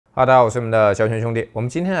大家好，我是你们的小泉兄弟。我们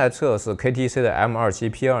今天来测试 KTC 的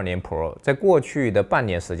M27P20 Pro。在过去的半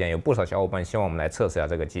年时间，有不少小伙伴希望我们来测试一下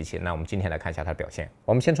这个机器。那我们今天来看一下它的表现。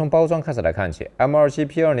我们先从包装开始来看起。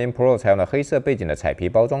M27P20 Pro 采用了黑色背景的彩皮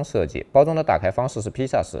包装设计，包装的打开方式是披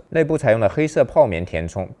萨式，内部采用了黑色泡棉填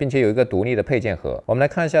充，并且有一个独立的配件盒。我们来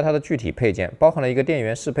看一下它的具体配件，包含了一个电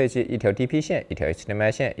源适配器、一条 DP 线、一条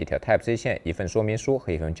HDMI 线、一条 Type-C 线、一份说明书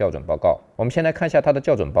和一份校准报告。我们先来看一下它的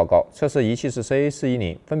校准报告。测试仪器是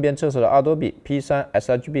CA410，分别测试了Adobe P3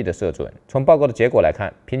 sRGB 的色准。从报告的结果来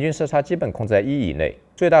看，平均色差基本控制在1以内，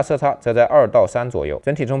最大色差则在2到3左右。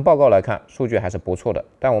整体从报告来看，数据还是不错的，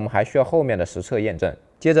但我们还需要后面的实测验证。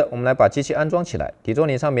接着，我们来把机器安装起来。底座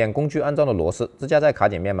领上面工具安装的螺丝支架在卡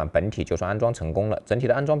紧面板本体就算安装成功了，整体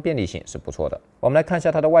的安装便利性是不错的。我们来看一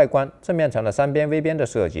下它的外观，正面呈了3边微边的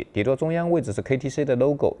设计，底座中央位置是 KTC 的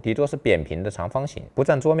logo， 底座是扁平的长方形，不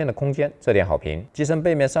占桌面的空间，这点好评。机身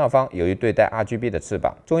背面上方有一对带 RGB 的翅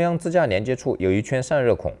膀，中央支架连接处有一圈散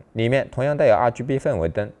热孔，里面同样带有 RGB 氛围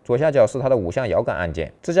灯。左下角是它的5项摇杆按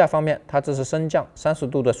键。支架方面，它支持升降、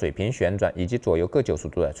30度的水平旋转以及左右各90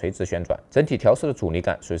度的垂直旋转，整体调试的阻尼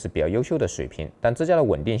感属于是比较优秀的水平，但支架的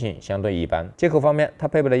稳定性相对一般。接口方面，它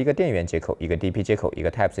配备了一个电源接口、一个 DP 接口、一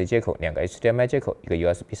个 Type-C 接口、2个 HDMI 接口、一个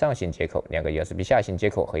USB 上行接口、2个 USB 下行接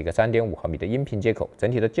口和一个3.5毫米的音频接口，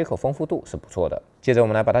整体的接口丰富度是不错的。接着我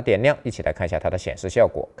们来把它点亮，一起来看一下它的显示效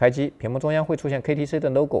果。开机，屏幕中央会出现 KTC 的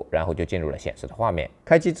logo， 然后就进入了显示的画面。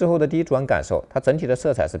开机之后的第一主观感受，它整体的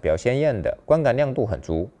色彩是比较鲜艳的，观感亮度很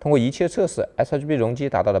足。通过仪器的测试 ，sRGB 容积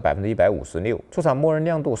达到了156%，出厂默认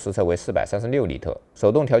亮度实测为436尼特，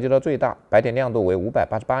手动调节到最大，白点亮度为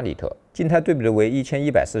588尼特，静态对比的为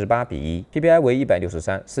1148:1，PPI 为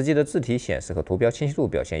163，实际的字体显示和图标清晰度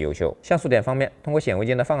表现优秀。像素点方面，通过显微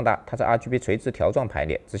镜的放大，它是 RGB 垂直条状排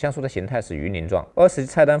列，子像素的形态是鱼鳞状。20级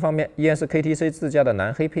菜单方面，依然是 KTC 自家的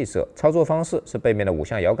蓝黑配色，操作方式是背面的5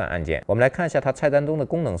项摇杆按键。我们来看一下它菜单中的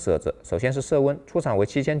功能设置，首先是色温，出厂为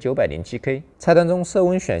7907K， 菜单中色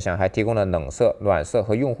温选项还提供了冷色、暖色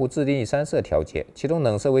和用户自定义3色调节，其中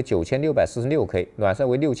冷色为9646K， 暖色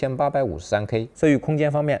为6853K。色域空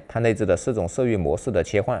间方面，它内置的4种色域模式的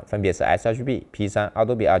切换，分别是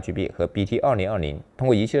sRGB、P3、Adobe RGB 和 BT2020。通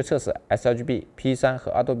过仪器的测试 ，sRGB、P3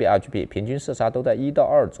 和 Adobe RGB 平均色差都在1到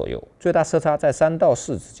2左右，最大色差在3到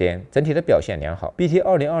4之间，整体的表现良好。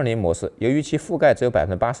BT2020 模式，由于其覆盖只有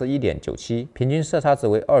81.97%，平均色差值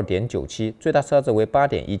为2.97，最大色差值为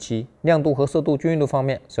8.17。亮度和色度均匀度方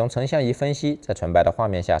面，使用成像仪分析，在纯白的画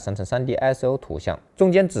面下生成 3D ISO 图像，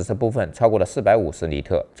中间紫色部分超过了450尼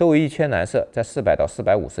特，周围一圈蓝色在400到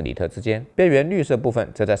450尼特之间，边缘绿色部分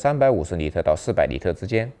则在350尼特到400尼特之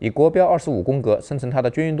间。以国标25宫格生成它的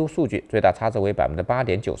均匀度数据，最大差值为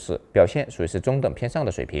8.94%，表现属于是中等偏上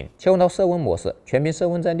的水平。切换到色温模式，全屏色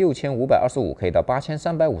温在6525K 到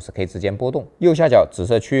8350K 之间波动，右下角紫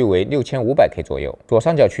色区域为6500K 左右，左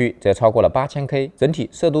上角区域则超过了8000K。整体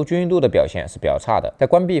色度均匀度的表现是比较差的。在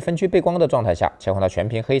关闭分区背光的状态下，切换到全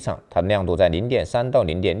屏黑场，它的亮度在0.3到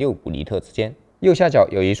0.65尼特之间。右下角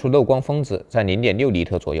有一处漏光峰值，在0.6尼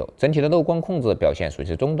特左右，整体的漏光控制表现属于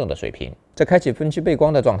是中等的水平。在开启分区背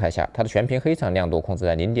光的状态下，它的全屏黑场亮度控制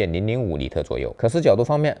在0.005尼特左右。可视角度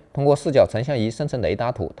方面，通过视角成像仪生成雷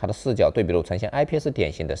达图，它的视角对比度呈现 IPS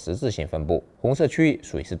典型的十字形分布，红色区域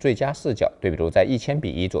属于是最佳视角，对比度在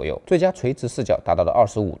1000:1左右，最佳垂直视角达到了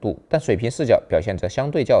25度，但水平视角表现则相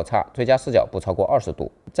对较差，最佳视角不超过20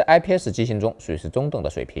度，在 IPS 机型中属于是中等的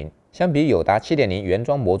水平。相比友达 7.0 原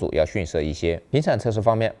装模组要逊色一些。频闪测试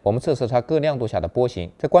方面，我们测试它各亮度下的波形，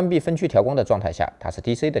在关闭分区调光的状态下，它是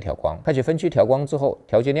DC 的调光。开启分区调光之后，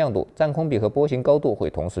调节亮度、占空比和波形高度会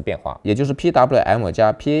同时变化，也就是 PWM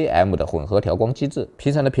加 PAM 的混合调光机制。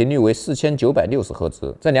频闪的频率为4960赫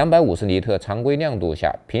兹，在250尼特常规亮度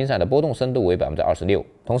下，频闪的波动深度为26%。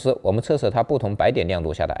同时，我们测试它不同白点亮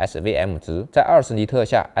度下的 SVM 值，在20尼特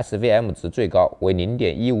下 SVM 值最高为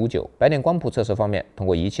0.159。白点光谱测试方面，通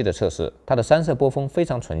过仪器的测试，它的3色波峰非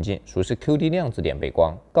常纯净，属于是 QD 量子点背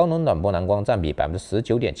光，高能暖波蓝光占比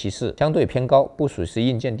19.74%，相对偏高，不属于是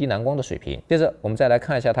硬件低蓝光的水平。接着，我们再来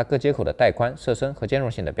看一下它各接口的带宽、色深和兼容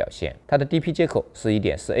性的表现。它的 DP 接口是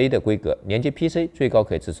 1.4A 的规格，连接 PC 最高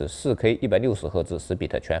可以支持 4K 160Hz 10比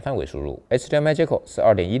特全范围输入。HDMI 接口是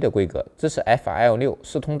 2.1 的规格，支持 FL6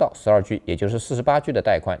 4通道 12G， 也就是 48G 的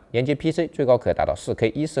带宽，连接 PC 最高可以达到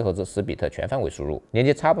 4K 14Hz 10比特全范围输入。连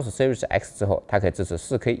接 Xbox Series X 之后，它可以支持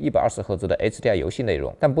 4K 120Hz 的 HDR 游戏内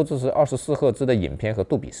容，但不支持24Hz 的影片和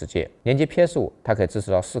杜比世界。连接 PS5，它可以支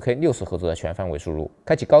持到 4K 60Hz 的全范围输入。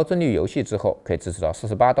开启高帧率游戏之后，可以支持到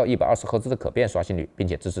48到120Hz 的可变刷新率，并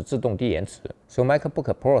且支持自动低延迟。使用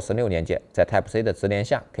MacBook Pro 16连接，在 Type-C 的直连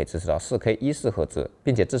下可以支持到 4K 14Hz，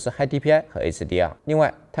并且支持 High DPI 和HDR。另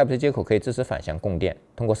外， Type-C 接口可以支持反向供电。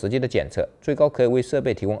通过实际的检测，最高可以为设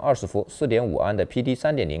备提供20伏4.5安的 PD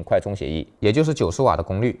 3.0快充协议，也就是90瓦的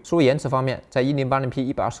功率。输入延迟方面，在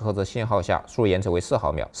 1080p 120Hz 信号下，输入延迟为4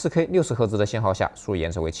毫秒；4K 60Hz 的信号下，输入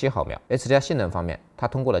延迟为7毫秒。HDR 性能方面，它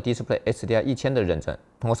通过了 Display HDR 1000的认证。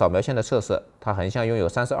通过扫描线的测试，它横向拥有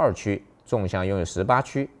32区。 纵向拥有18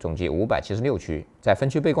区，总计576区。在分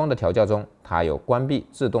区背光的调校中，它有关闭、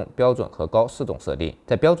自动、标准和高4种设定。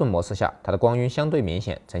在标准模式下，它的光晕相对明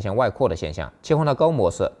显，呈现外扩的现象。切换到高模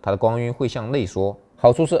式，它的光晕会向内缩。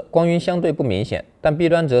好处是光晕相对不明显，但弊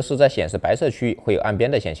端则是在显示白色区域会有暗边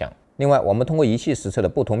的现象。 另外，我们通过仪器实测了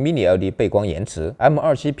不同 MiniLED 背光延迟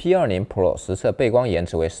 ，M27P20 Pro 实测背光延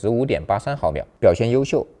迟为15.83毫秒，表现优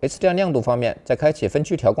秀。HDR 亮度方面，在开启分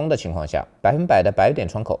区调光的情况下，100%的白点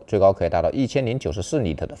窗口最高可以达到1094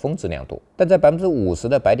尼特的峰值亮度，但在50%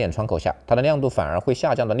的白点窗口下，它的亮度反而会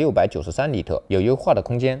下降到693尼特，有优化的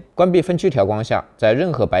空间。关闭分区调光下，在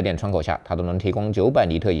任何白点窗口下，它都能提供900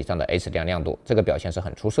尼特以上的 HDR 亮度，这个表现是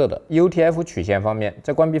很出色的。EOTF 曲线方面，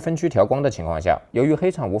在关闭分区调光的情况下，由于黑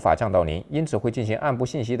场无法降到0，因此会进行暗部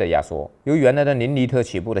信息的压缩，由原来的0尼特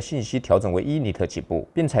起步的信息调整为1尼特起步，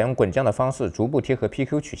并采用滚降的方式逐步贴合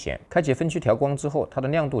PQ 曲线。开启分区调光之后，它的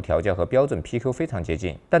亮度调校和标准 PQ 非常接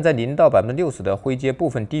近，但在0到60%的灰阶部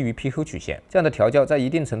分低于 PQ 曲线。这样的调校在一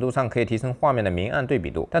定程度上可以提升画面的明暗对比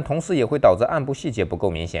度，但同时也会导致暗部细节不够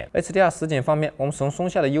明显。HDR 实景方面，我们使用松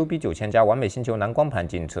下的 UB9000+完美星球蓝光盘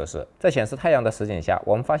进行测试，在显示太阳的实景下，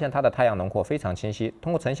我们发现它的太阳轮廓非常清晰。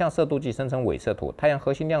通过成像色度计生成伪色图，太阳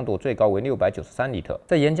核心亮度最高为693尼特，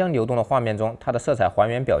在岩浆流动的画面中，它的色彩还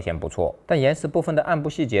原表现不错，但岩石部分的暗部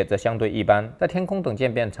细节则相对一般。在天空等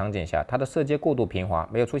渐变场景下，它的色阶过度平滑，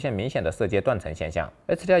没有出现明显的色阶断层现象。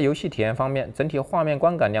HDR 游戏体验方面，整体画面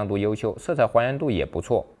观感亮度优秀，色彩还原度也不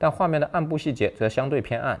错，但画面的暗部细节则相对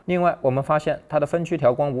偏暗。另外，我们发现它的分区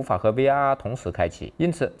调光无法和 VRR 同时开启，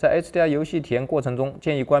因此在 HDR 游戏体验过程中，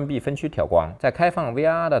建议关闭分区调光，在开放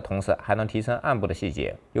VRR 的同时，还能提升暗部的细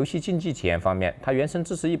节。游戏竞技体验方面，它原生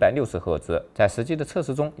支持160Hz，在实际的测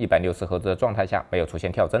试中，160Hz的状态下没有出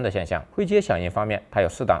现跳帧的现象。灰阶响应方面，它有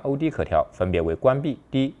4档 OD 可调，分别为关闭、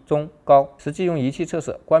低、中、高。实际用仪器测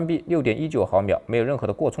试，关闭6.19毫秒，没有任何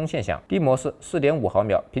的过充现象。低模式4.5毫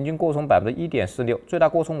秒，平均过充1.46%，最大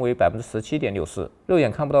过充为17.64%，肉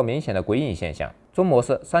眼看不到明显的鬼影现象。中模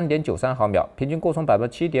式3.93毫秒，平均过充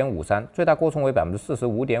7.53%，最大过充为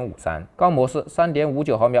45.53%。高模式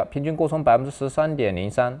3.59毫秒，平均过充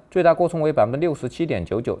13.03%，最大过充为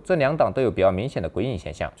67.99%。这2档都有比较明显的鬼影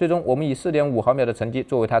现象。最终，我们以4.5毫秒的成绩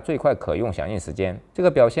作为它最快可用响应时间。这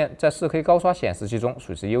个表现在 4K 高刷显示器中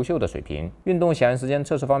属于优秀的水平。运动响应时间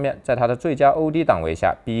测试方面，在它的最佳 OD 档位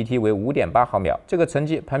下 ，BET 为5.8毫秒，这个成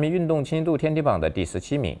绩排名运动清晰度天梯榜的第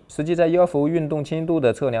17名。实际在 UFO 运动清晰度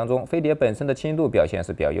的测量中，飞碟本身的清晰度表现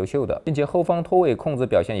是比较优秀的，并且后方拖尾控制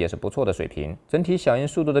表现也是不错的水平。整体响应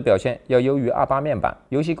速度的表现要优于28面板。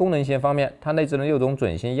游戏功能性方面，它内置了6种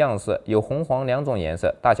准星样式，有红黄2种颜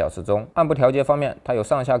色，大小适中。暗部调节方面，它有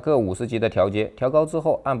上下各50级的调节，调高之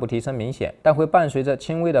后暗部提升明显，但会伴随着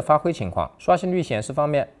轻微的发灰情况。刷新率显示方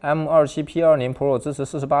面 ，M27P20 Pro 支持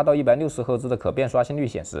48到160Hz的可变刷新率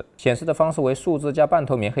显示，显示的方式为数字加半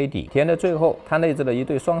透明黑底。体验的最后，它内置了一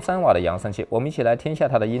对双3瓦的扬声器，我们一起来听一下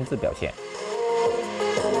它的音质表现。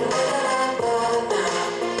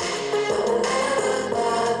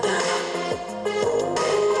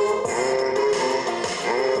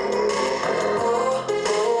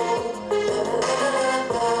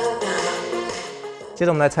接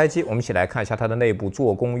着我们来拆机，我们一起来看一下它的内部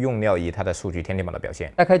做工用料以及它的数据天梯榜的表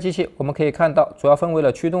现。拆开机器，我们可以看到主要分为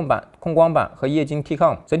了驱动板、控光板和液晶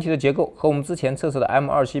TCON， 整体的结构和我们之前测试的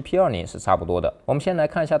M27P20 是差不多的。我们先来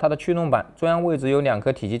看一下它的驱动板，中央位置有2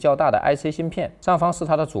颗体积较大的 IC 芯片，上方是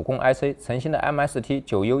它的主控 IC， 诚信的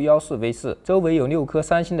MST9U14V4， 周围有6颗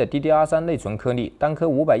3星的 DDR3 内存颗粒，单颗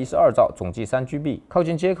512兆，总计3GB。靠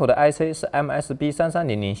近接口的 IC 是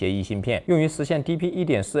MSB3300协议芯片，用于实现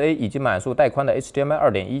DP1.4A 以及满速带宽的 HDMI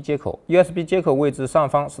 2.1 接口。 USB 接口位置上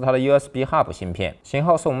方是它的 USB Hub 芯片，型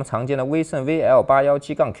号是我们常见的威盛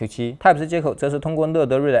VL817-Q7。Type-C 接口则是通过乐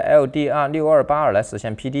德瑞的 LDR6282来实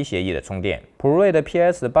现 PD 协议的充电，普瑞的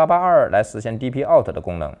PS882来实现 DP Out 的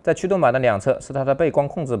功能。在驱动板的2侧是它的背光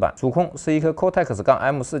控制板，主控是一颗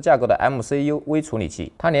Cortex-M4 架构的 MCU 微处理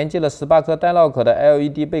器，它连接了18颗 Dialog 的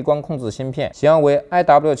LED 背光控制芯片，型号为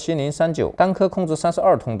IW7039， 单颗控制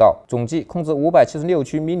32通道，总计控制576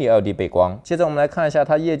区 MiniLED 背光。接着我们来看一下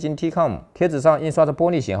它液晶 TCON， 贴纸上印刷的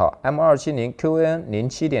玻璃型号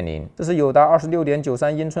M270QN07.0， 这是有达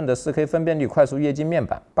 26.93英寸的 4K 分辨率快速液晶面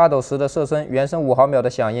板，8斗10的色深，原生5毫秒的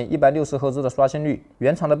响应，160Hz的刷新率。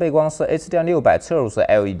原厂的背光是 HDR600 侧入式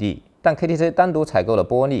LED。 但 KTC 单独采购了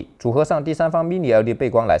玻璃，组合上第三方 MiniLED 背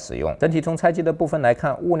光来使用。整体从拆机的部分来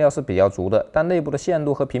看，物料是比较足的，但内部的线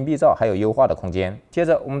路和屏蔽罩还有优化的空间。接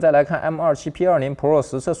着，我们再来看 M27P20 Pro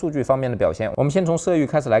实测数据方面的表现。我们先从色域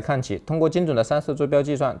开始来看起，通过精准的3色坐标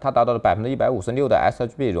计算，它达到了156%的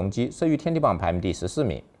sRGB 容积，色域天地榜排名第14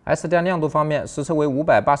名。 SDR 亮度方面，实测为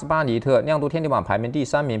588尼特，亮度天地榜排名第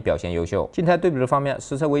3名，表现优秀。静态对比度方面，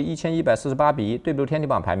实测为1148:1，对比度天地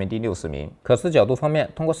榜排名第60名。可视角度方面，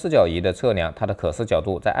通过视角仪的测量，它的可视角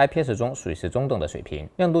度在 IPS 中属于是中等的水平。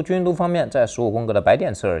亮度均匀度方面，在15宫格的白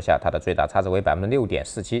点测试下，它的最大差值为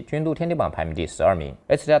6.47%，均匀度天地榜排名第12名。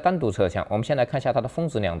HDR 单独测项，我们先来看一下它的峰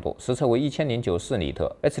值亮度，实测为1094尼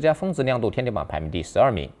特 ，HDR 峰值亮度天地榜排名第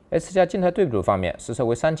12名。HDR 静态对比度方面，实测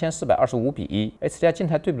为3425:1，HDR 静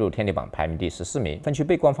态对比度天地榜排名第14名。分区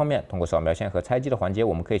背光方面，通过扫描线和拆机的环节，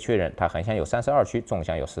我们可以确认它横向有32区，纵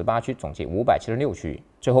向有18区，总计576区。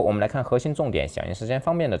最后，我们来看核心重点响应时间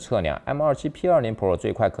方面的测量。M27P20 Pro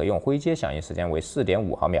最快可用灰阶响应时间为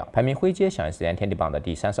4.5毫秒，排名灰阶响应时间天地榜的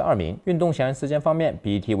第32名。运动响应时间方面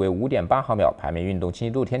 ，BET 为5.8毫秒，排名运动清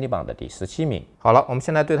晰度天地榜的第17名。好了，我们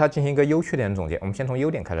现在对它进行一个优缺点的总结。我们先从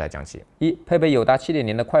优点开始来讲起。1. 配备友达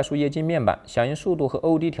7.0的快速液晶面板，响应速度和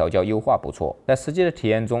OD 调教优化不错，在实际的体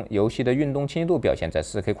验中，游戏的运动清晰度表现在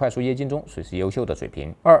 4K 快速液晶中属于是优秀的水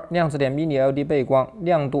平。2. 亮子点 MiniLED 背光，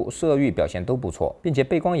亮度、色域表现都不错，并且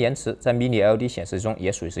背光延迟在 MiniLED 显示中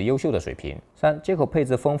也属于是优秀的水平。3. 接口配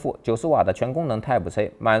置丰富，90瓦的全功能 Type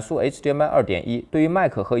C， 满速 HDMI 2.1， 对于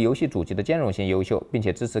Mac 和游戏主机的兼容性优秀，并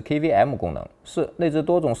且支持 KVM 功能。4. 内置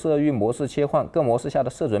多种色域模式切换，各模式下的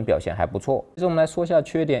色准表现还不错。接着我们来说下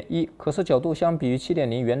缺点。1. 可视角度相比于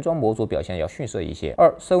 7.0 原装模组表现要逊色一些。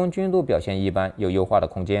2. 色温均匀度表现一般，有优化的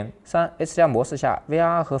空间。3. HDR 模式下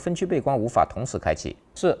VRR 和分区背光无法同时开启。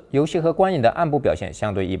4. 游戏和观影的暗部表现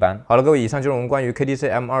相对一般。好了，各位，以上就是我们关于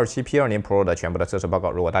KTC M27P20 Pro 的全部的测试报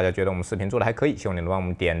告。如果大家觉得我们视频做的还可以，希望你能帮我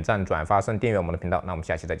们点赞、转发、订阅我们的频道。那我们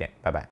下期再见，拜拜。